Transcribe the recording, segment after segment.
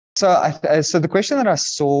So the question that I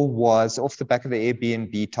saw was off the back of the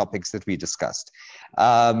Airbnb topics that we discussed.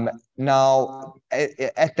 Now,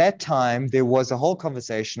 at that time, there was a whole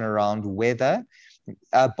conversation around whether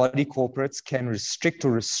body corporates can restrict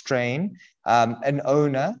or restrain an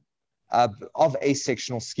owner of a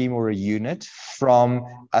sectional scheme or a unit from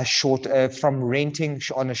from renting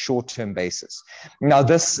on a short-term basis. Now,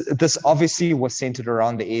 this obviously was centered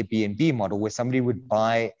around the Airbnb model, where somebody would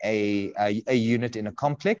buy a unit in a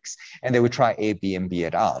complex and they would try Airbnb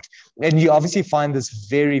it out. And you obviously find this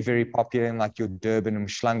very, very popular in like your Durban and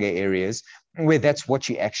Mhlanga areas, where that's what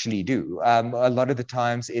you actually do. A lot of the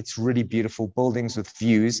times it's really beautiful buildings with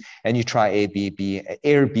views, and you try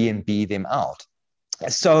Airbnb them out.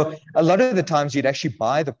 So a lot of the times you'd actually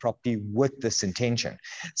buy the property with this intention.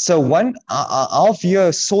 So our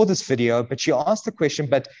viewer saw this video, but she asked the question,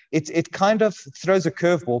 but it kind of throws a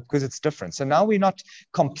curveball because it's different. So now we're not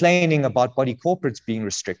complaining about body corporates being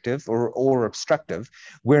restrictive or obstructive.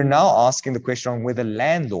 We're now asking the question on whether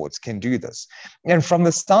landlords can do this. And from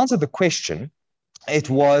the stance of the question, it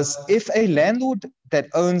was, if a landlord that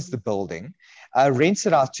owns the building rents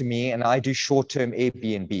it out to me and I do short-term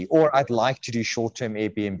Airbnb, or I'd like to do short-term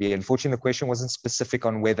Airbnb. Unfortunately, the question wasn't specific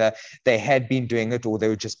on whether they had been doing it or they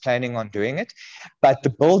were just planning on doing it. But the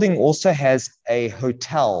building also has a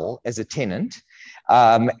hotel as a tenant.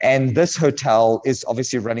 And this hotel is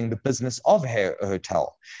obviously running the business of a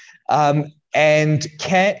hotel. And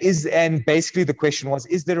basically the question was,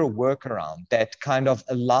 is there a workaround that kind of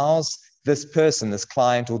allows this person, this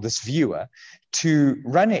client, or this viewer to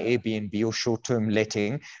run an Airbnb or short-term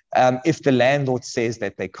letting if the landlord says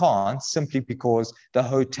that they can't, simply because the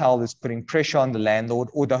hotel is putting pressure on the landlord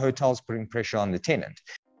or the hotel is putting pressure on the tenant.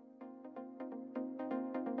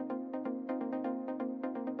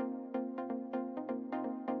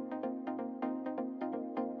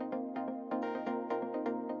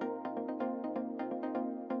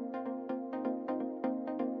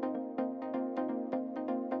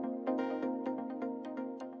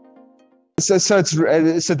 So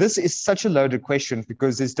this is such a loaded question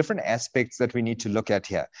because there's different aspects that we need to look at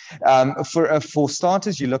here. For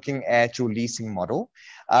starters, you're looking at your leasing model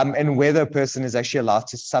and whether a person is actually allowed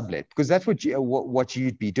to sublet, because that's what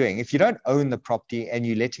you'd be doing. If you don't own the property and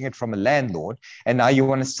you're letting it from a landlord and now you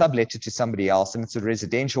want to sublet it to somebody else and it's a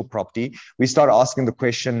residential property, we start asking the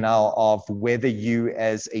question now of whether you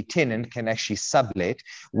as a tenant can actually sublet,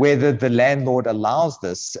 whether the landlord allows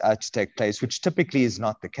this to take place, which typically is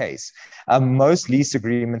not the case. Most lease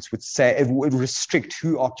agreements would say it would restrict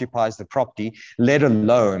who occupies the property, let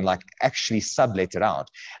alone like actually sublet it out.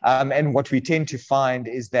 And what we tend to find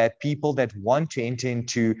is that people that want to enter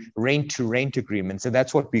into rent-to-rent agreements, and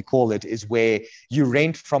that's what we call it, is where you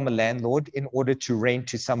rent from a landlord in order to rent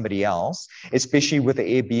to somebody else, especially with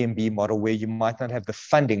the Airbnb model where you might not have the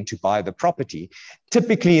funding to buy the property.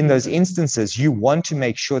 Typically in those instances, you want to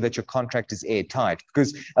make sure that your contract is airtight,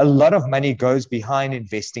 because a lot of money goes behind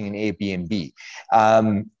investing in Airbnb.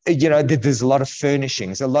 There's a lot of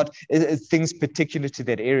furnishings, a lot of things particular to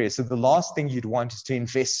that area. So the last thing you'd want is to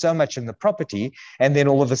invest so much in the property and then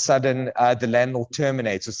all of a sudden the landlord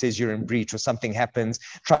terminates or says you're in breach or something happens,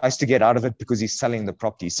 tries to get out of it because he's selling the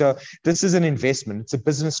property. So this is an investment. It's a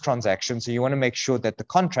business transaction. So you want to make sure that the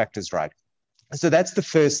contract is right. So that's the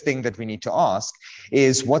first thing that we need to ask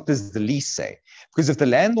is, what does the lease say? Because if the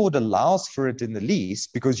landlord allows for it in the lease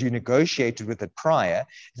because you negotiated with it prior,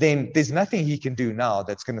 then there's nothing he can do now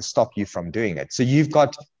that's going to stop you from doing it. So you've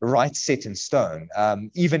got rights set in stone.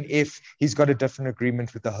 Even if he's got a different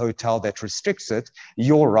agreement with the hotel that restricts it,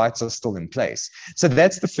 your rights are still in place. So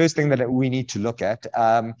that's the first thing that we need to look at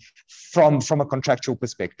from a contractual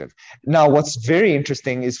perspective. Now, what's very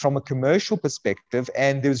interesting is from a commercial perspective,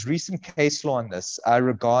 and there's recent case law on this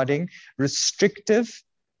regarding restrictive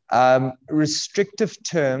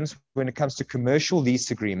terms when it comes to commercial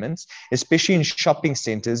lease agreements, especially in shopping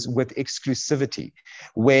centers with exclusivity,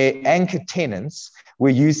 where anchor tenants were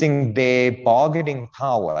using their bargaining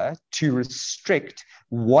power to restrict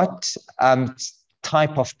what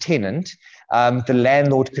type of tenant the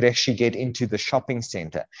landlord could actually get into the shopping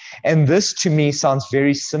center. And this to me sounds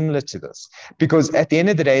very similar to this, because at the end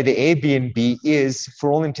of the day, the Airbnb is,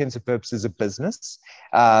 for all intents and purposes, a business.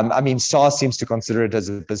 SARS seems to consider it as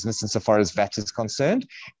a business insofar as VAT is concerned,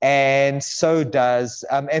 and so does,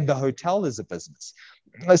 and the hotel is a business.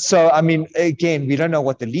 So, I mean, again, we don't know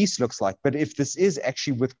what the lease looks like, but if this is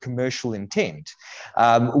actually with commercial intent,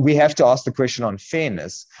 we have to ask the question on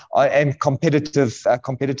fairness and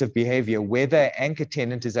competitive behavior, whether anchor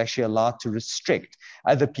tenant is actually allowed to restrict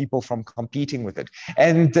other people from competing with it.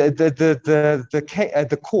 And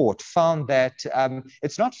the court found that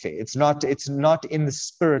it's not fair. It's not in the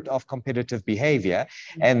spirit of competitive behavior,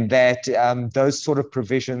 and that those sort of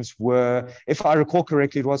provisions were, if I recall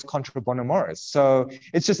correctly, it was contra bono mores. So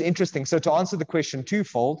it's just interesting. So to answer the question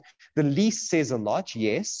twofold, the lease says a lot,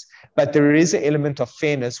 yes, but there is an element of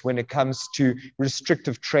fairness when it comes to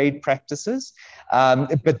restrictive trade practices.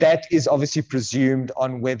 But that is obviously presumed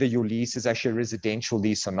on whether your lease is actually a residential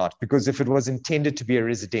lease or not, because if it was intended to be a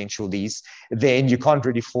residential lease, then you can't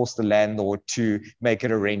really force the landlord to make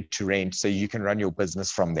it a rent to rent, so you can run your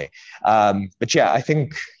business from there. But yeah, I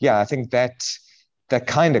think that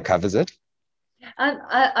kind of covers it.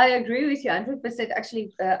 I agree with you 100%.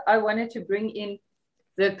 Actually, I wanted to bring in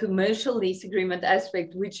the commercial lease agreement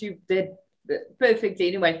aspect, which you did perfectly.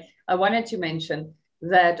 Anyway, I wanted to mention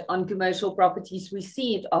that on commercial properties, we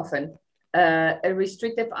see it often. A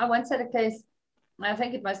restrictive, I once had a case, I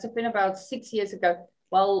think it must have been about 6 years ago,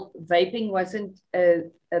 while vaping wasn't a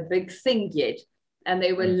big thing yet, and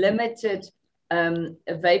there were limited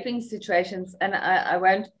vaping situations. And I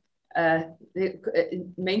won't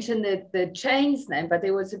mention the chain's name, but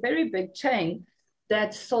there was a very big chain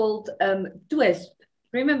that sold Twist.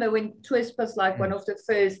 Remember when Twist was like one of the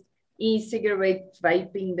first e-cigarette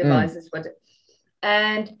vaping devices?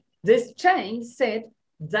 And this chain said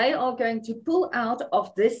they are going to pull out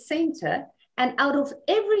of this center and out of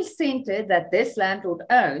every center that this landlord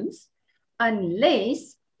owns,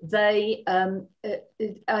 unless they,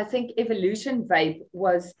 I think Evolution Vape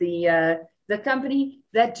was the company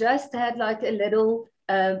that just had like a little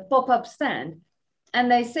pop-up stand.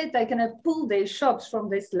 And they said they're going to pull their shops from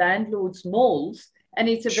this landlord's malls, and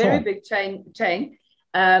it's a very big chain,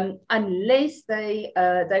 unless they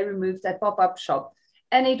remove that pop-up shop.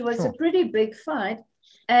 And it was a pretty big fight.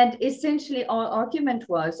 And essentially our argument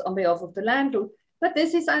was on behalf of the landlord, but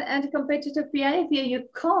this is anti-competitive behavior. You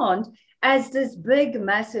can't, as this big,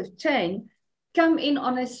 massive chain, come in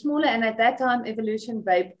on a smaller, and at that time, Evolution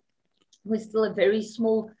Vape was still a very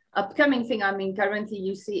small upcoming thing. I mean, currently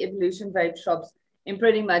you see Evolution Vape shops in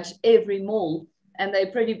pretty much every mall, and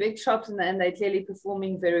they're pretty big shops, and they're clearly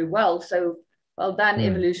performing very well. So well done,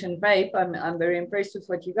 Evolution Vape. I'm very impressed with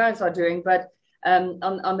what you guys are doing, but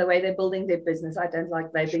on the way they're building their business. I don't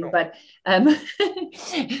like vaping, but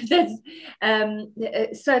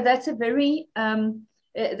so that's a very,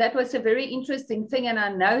 that was a very interesting thing. And I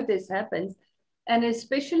know this happens. And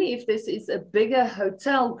especially if this is a bigger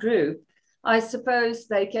hotel group, I suppose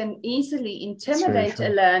they can easily intimidate a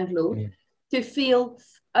landlord to feel,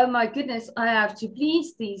 oh my goodness, I have to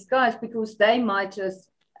please these guys because they might just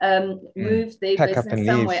move their business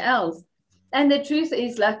somewhere else. And the truth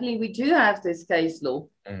is, luckily, we do have this case law.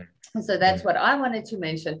 So that's what I wanted to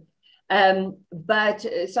mention. But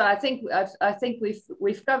so I think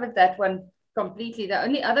we've covered that one completely. The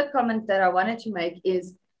only other comment that I wanted to make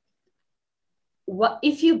is, what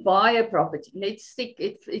if you buy a property? Let's stick.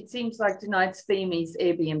 It seems like tonight's theme is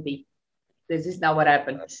Airbnb. This is now what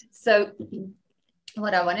happened. So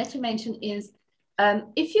what I wanted to mention is,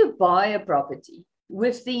 if you buy a property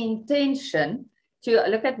with the intention to,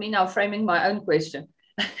 look at me now framing my own question.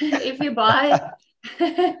 If you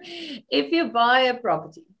buy a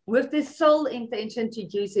property with the sole intention to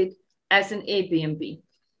use it as an Airbnb,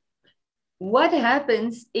 what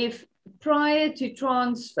happens if prior to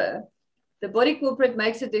transfer, the body corporate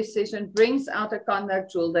makes a decision, brings out a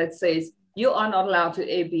conduct rule that says you are not allowed to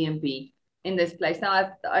Airbnb in this place?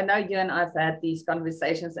 Now, I know you and I've had these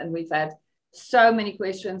conversations, and we've had so many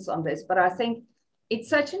questions on this, but I think it's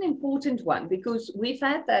such an important one, because we've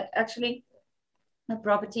had that actually a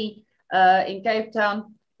property in Cape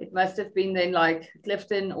Town. It must have been then like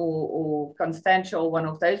Clifton or Constantia or one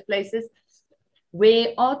of those places,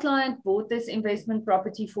 where our client bought this investment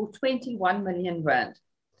property for 21 million rand.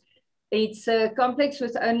 It's a complex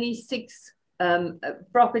with only 6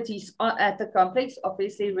 properties at the complex,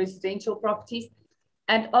 obviously residential properties.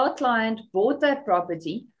 And our client bought that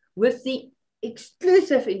property with the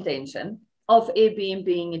exclusive intention of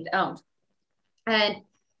Airbnb-ing it out. And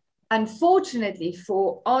unfortunately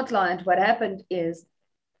for our client, what happened is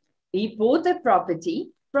he bought the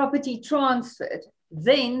property transferred.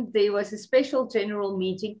 Then there was a special general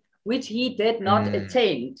meeting, which he did not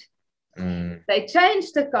attend. They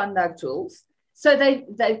changed the conduct rules. So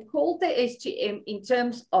they called the SGM in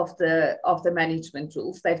terms of the management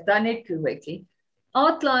rules. They've done it correctly.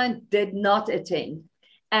 Our client did not attend.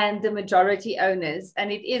 and the majority owners,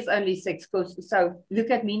 and it is only six. So look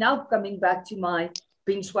at me now, coming back to my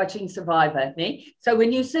binge watching Survivor. So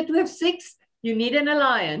when you sit with six, you need an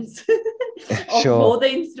alliance of Sure. more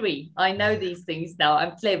than three. I know these things now.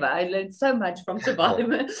 I'm clever. I learned so much from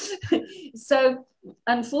Survivor. So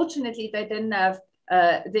unfortunately, they didn't have.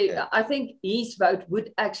 I think his vote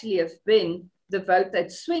would actually have been the vote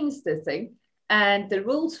that swings the thing, and the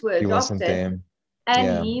rules were He wasn't adopted, there.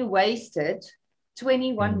 and he wasted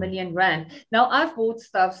 21 million rand. Now, I've bought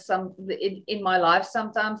stuff in my life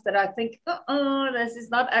sometimes that I think, this is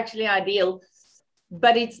not actually ideal,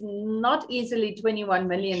 but it's not easily 21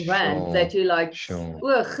 million rand that you're like,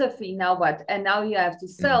 oh, Giffy, now what? And now you have to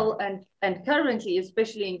sell, and currently,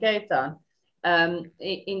 especially in Cape Town,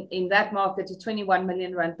 in that market, a 21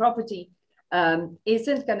 million rand property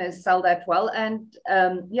isn't going to sell that well. And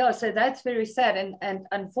so that's very sad. And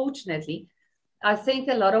unfortunately, I think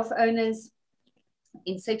a lot of owners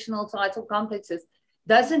in sectional title complexes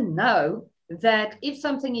doesn't know that if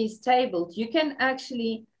something is tabled, you can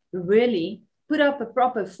actually really put up a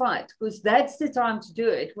proper fight, because that's the time to do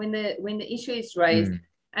it when the issue is raised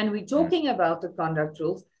and we're talking about the conduct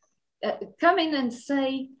rules. Come in and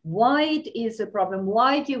say why it is a problem,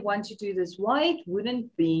 why do you want to do this, why it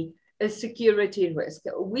wouldn't be a security risk,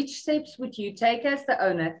 which steps would you take as the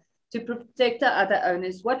owner to protect the other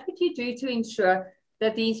owners, what would you do to ensure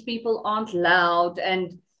that these people aren't loud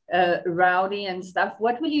and rowdy and stuff,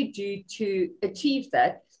 what will you do to achieve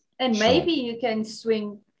that? And maybe you can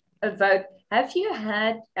swing a vote. Have you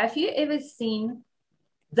ever seen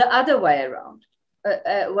the other way around?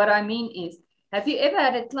 What I mean is, have you ever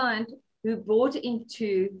had a client who bought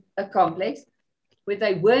into a complex where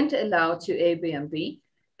they weren't allowed to Airbnb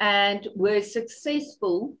and were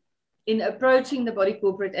successful in approaching the body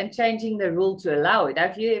corporate and changing the rule to allow it?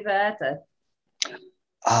 Have you ever had that?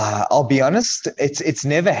 I'll be honest, it's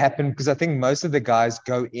never happened, because I think most of the guys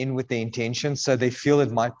go in with the intention, so they feel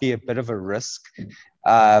it might be a bit of a risk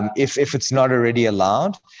if it's not already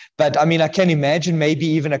allowed. But I mean, I can imagine maybe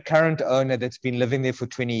even a current owner that's been living there for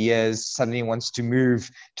 20 years suddenly wants to move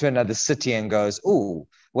to another city and goes, oh,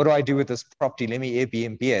 what do I do with this property? Let me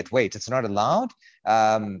Airbnb it. Wait, it's not allowed?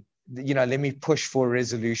 Let me push for a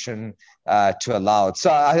resolution to allow it.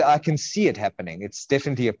 So I can see it happening. It's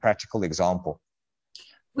definitely a practical example.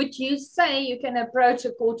 Would you say you can approach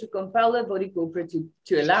a court to compel a body corporate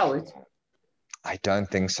to allow it? I don't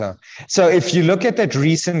think so. So if you look at that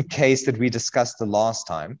recent case that we discussed the last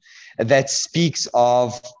time, that speaks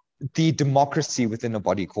of the democracy within a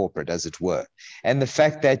body corporate, as it were, and the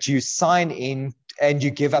fact that you sign in and you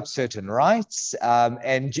give up certain rights,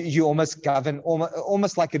 and you almost govern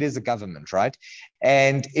almost like it is a government, right?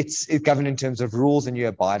 And it's governed in terms of rules, and you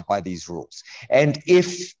abide by these rules. And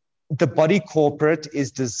if the body corporate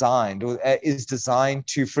is designed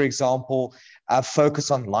to, for example, focus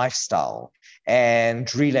on lifestyle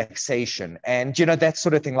and relaxation and, that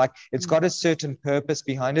sort of thing, like it's got a certain purpose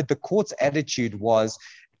behind it. The court's attitude was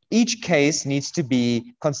each case needs to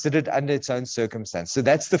be considered under its own circumstance. So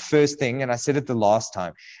that's the first thing. And I said it the last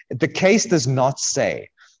time. The case does not say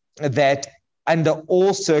that under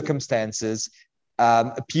all circumstances,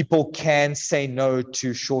 people can say no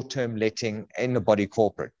to short-term letting in the body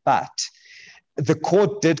corporate. But the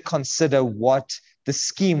court did consider what the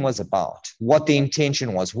scheme was about, what the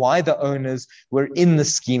intention was, why the owners were in the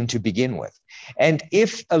scheme to begin with. And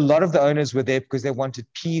if a lot of the owners were there because they wanted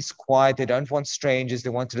peace, quiet, they don't want strangers,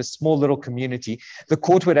 they wanted a small little community, the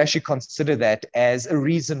court would actually consider that as a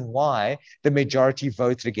reason why the majority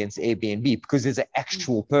voted against Airbnb, because there's an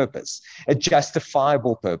actual purpose, a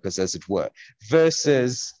justifiable purpose, as it were,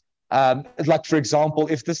 versus like, for example,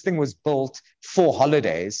 if this thing was built for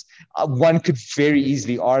holidays, one could very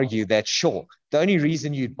easily argue that, sure, the only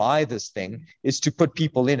reason you'd buy this thing is to put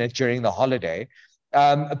people in it during the holiday.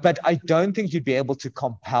 But I don't think you'd be able to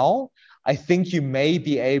compel. I think you may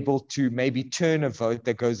be able to maybe turn a vote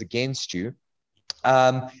that goes against you.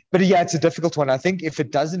 But yeah, it's a difficult one. I think if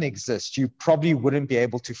it doesn't exist, you probably wouldn't be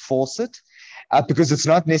able to force it because it's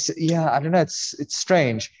not necessarily, yeah, I don't know, it's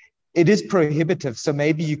strange. It is prohibitive. So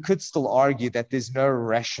maybe you could still argue that there's no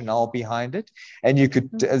rationale behind it. And you could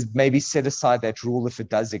maybe set aside that rule if it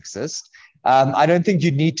does exist. I don't think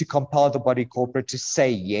you need to compel the body corporate to say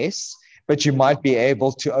yes, but you might be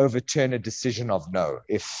able to overturn a decision of no,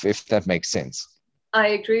 if that makes sense. I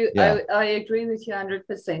agree. Yeah. I agree with you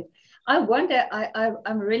 100%. I wonder,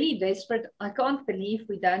 I'm really desperate. I can't believe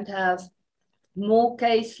we don't have more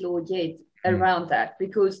case law yet around that,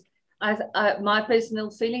 because my personal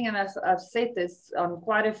feeling, and I've said this on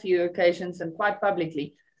quite a few occasions and quite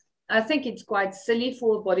publicly, I think it's quite silly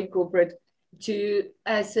for a body corporate to,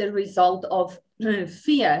 as a result of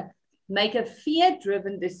fear, make a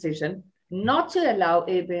fear-driven decision not to allow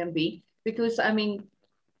Airbnb, because I mean,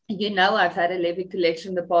 I've had a levy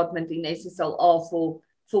collection department in SSLR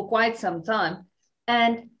for quite some time.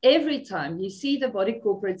 And every time you see the body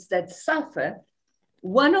corporates that suffer,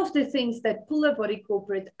 one of the things that pull a body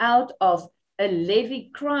corporate out of a levy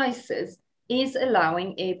crisis is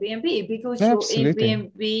allowing Airbnb, because Absolutely. your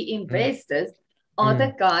Airbnb investors are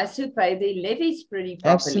the guys who pay their levies pretty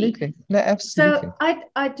properly. Absolutely. No, absolutely. So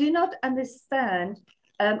I do not understand.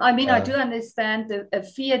 I do understand a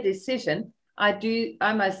fear decision.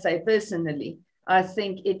 I must say personally, I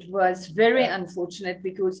think it was very unfortunate,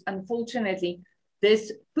 because unfortunately,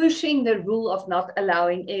 this pushing the rule of not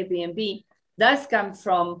allowing Airbnb does come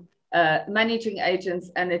from managing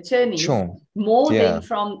agents and attorneys more than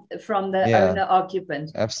from the owner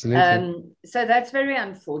occupant. Absolutely. So that's very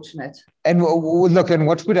unfortunate. And look, and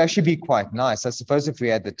what would actually be quite nice, I suppose, if we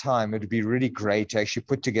had the time, it would be really great to actually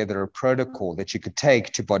put together a protocol that you could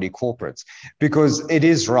take to body corporates, because it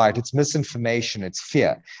is right. It's misinformation. It's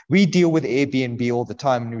fear. We deal with Airbnb all the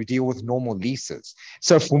time, and we deal with normal leases.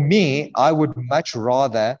 So for me, I would much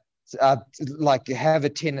rather like have a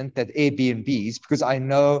tenant that Airbnbs, because I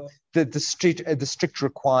know the strict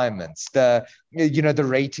requirements, the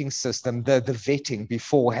rating system, the vetting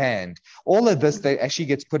beforehand, all of this that actually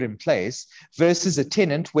gets put in place, versus a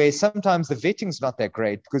tenant where sometimes the vetting's not that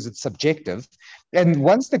great because it's subjective. And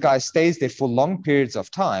once the guy stays there for long periods of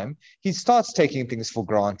time, he starts taking things for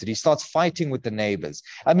granted. He starts fighting with the neighbors.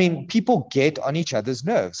 I mean, people get on each other's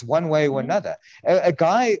nerves one way or another. A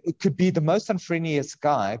guy could be the most unfriendliest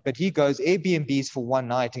guy, but he goes Airbnbs for one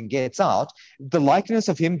night and gets out. The likeness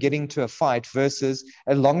of him getting to a fight versus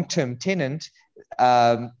a long-term tenant,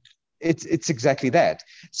 it's exactly that.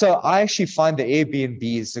 So I actually find the Airbnb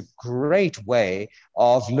is a great way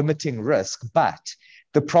of limiting risk, but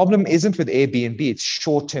the problem isn't with Airbnb, it's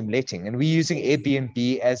short-term letting. And we're using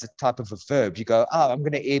Airbnb as a type of a verb. You go, I'm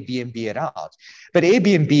going to Airbnb it out. But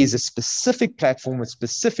Airbnb is a specific platform with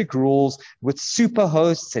specific rules, with super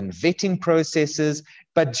hosts and vetting processes,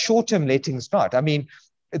 but short-term letting's not. I mean,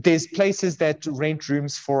 there's places that rent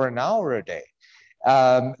rooms for an hour a day.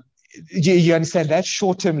 You understand that's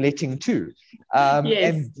short-term letting too.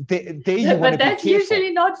 Yes. And there you want to be careful. But that's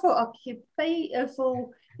usually not for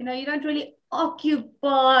you don't really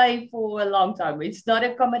occupy for a long time. It's not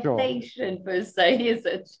accommodation per se, is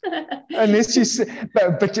it? Unless you say,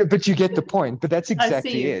 but you get the point. But that's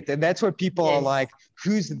exactly it. And that's what people are like,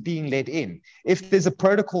 who's being let in? If there's a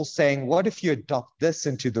protocol saying, what if you adopt this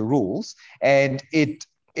into the rules and it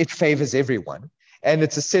favors everyone? And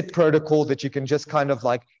it's a set protocol that you can just kind of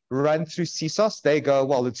like run through CSOS. They go,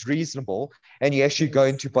 well, it's reasonable. And you actually go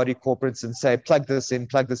into body corporates and say, plug this in,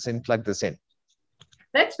 plug this in, plug this in.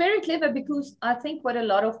 That's very clever, because I think what a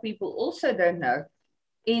lot of people also don't know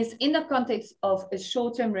is, in the context of a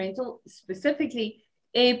short-term rental, specifically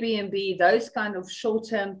Airbnb, those kind of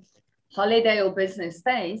short-term holiday or business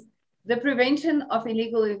stays, the Prevention of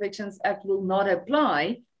Illegal Evictions Act will not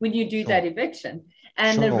apply when you do that eviction.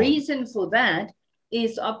 And the reason for that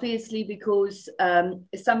is obviously because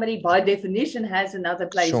somebody by definition has another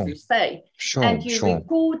place to stay. And you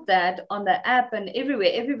record that on the app and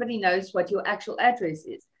everywhere. Everybody knows what your actual address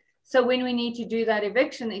is. So when we need to do that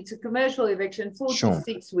eviction, it's a commercial eviction, 4 to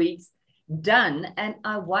 6 weeks done. And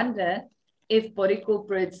I wonder if body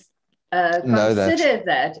corporates consider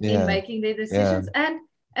that in making their decisions,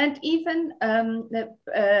 and even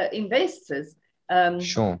the investors.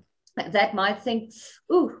 That might think,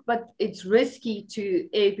 but it's risky to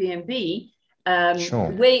Airbnb,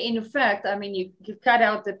 where in fact, I mean, you cut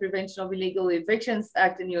out the Prevention of Illegal Evictions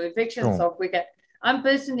Act and your eviction software. I'm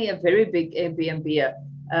personally a very big Airbnber.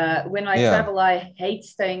 When I travel, I hate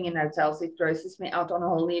staying in hotels. It grosses me out on a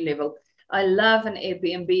whole new level. I love an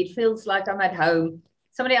Airbnb. It feels like I'm at home.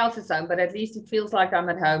 Somebody else's home, but at least it feels like I'm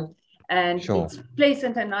at home. And it's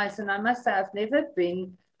pleasant and nice. And I must say, I've never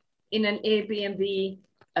been in an Airbnb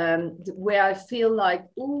where I feel like,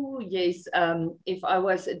 if I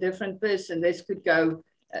was a different person, this could go,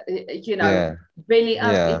 belly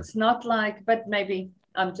up. It's not like, but maybe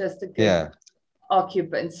I'm just a good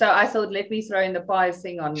occupant. So I thought, let me throw in the pie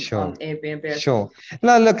thing on Airbnb.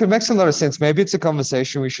 No, look, it makes a lot of sense. Maybe it's a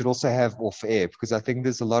conversation we should also have off air, because I think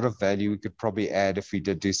there's a lot of value we could probably add if we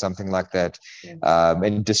did do something like that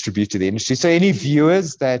and distribute to the industry. So any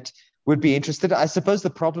viewers that would be interested, I suppose the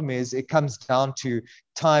problem is it comes down to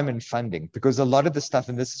time and funding, because a lot of the stuff,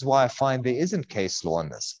 and this is why I find there isn't case law on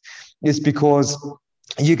this, is because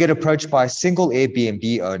you get approached by a single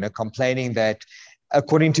Airbnb owner complaining that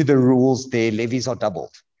according to the rules, their levies are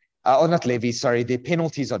doubled. or not levies, sorry, their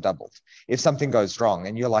penalties are doubled if something goes wrong.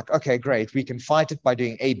 And you're like, okay, great, we can fight it by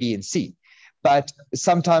doing A, B, and C. But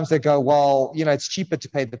sometimes they go, well, you know, it's cheaper to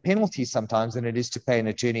pay the penalty sometimes than it is to pay an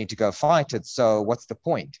attorney to go fight it. So what's the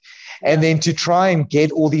point? Yeah. And then to try and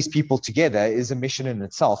get all these people together is a mission in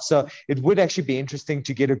itself. So it would actually be interesting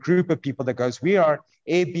to get a group of people that goes, we are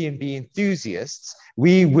Airbnb enthusiasts.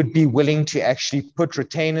 We would be willing to actually put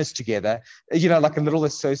retainers together, you know, like a little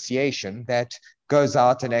association that goes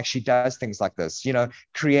out and actually does things like this, you know,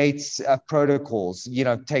 creates protocols, you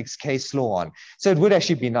know, takes case law on. So it would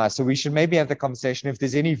actually be nice. So we should maybe have the conversation. If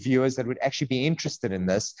there's any viewers that would actually be interested in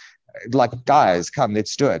this, like, guys, come,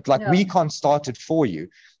 let's do it. Like, we can't start it for you.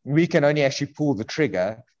 We can only actually pull the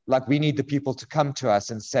trigger. Like, we need the people to come to us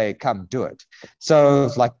and say, come do it.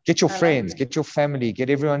 So like, get your friends, get your family, get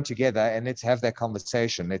everyone together, and let's have that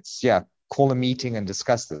conversation. Let's, call a meeting and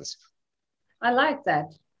discuss this. I like that.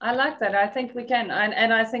 I think we can.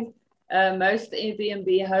 And I think most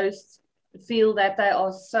Airbnb hosts feel that they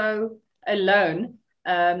are so alone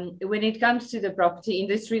when it comes to the property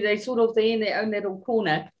industry. They're sort of there in their own little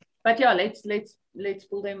corner. But yeah, let's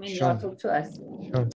pull them in. Sure. Talk to us. Sure.